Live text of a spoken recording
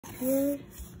here.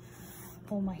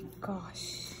 Oh my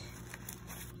gosh,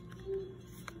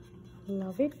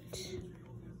 love it,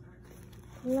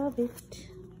 love it,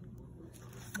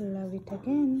 love it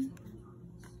again.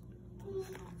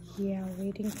 Yeah,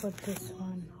 waiting for this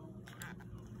one.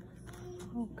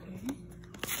 Okay,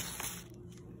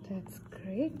 that's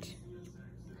great.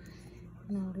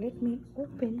 Now let me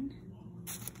open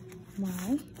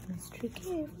my mystery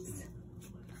gifts.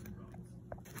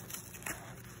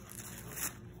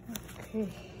 Okay,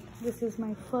 this is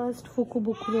my first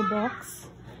Fukubukuro box.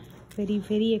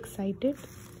 Very excited.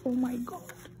 Oh my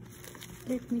god,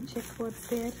 let me check what's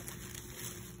there.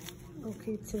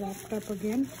 Okay, it's wrapped up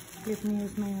again. Let me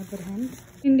use my other hand.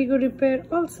 Indigo repair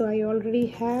also. I already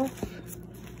have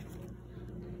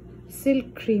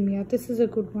silk cream. Yeah, this is a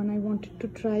good one. I wanted to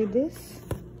try this.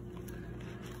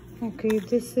 Okay,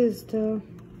 this is the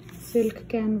silk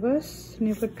canvas.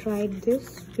 Never tried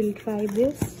this. We'll try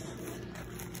this.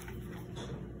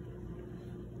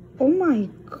 Oh my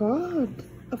god,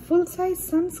 a full-size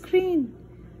sunscreen.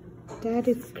 That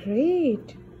is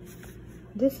great.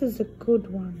 This is a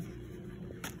good one.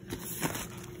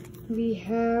 We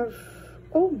have,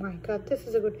 oh my god, this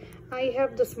is a good. I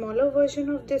have the smaller version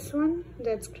of this one.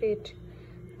 That's great.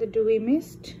 The dewy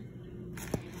mist.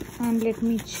 And let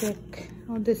me check.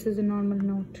 Oh, this is a normal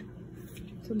note.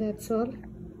 So that's all.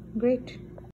 Great.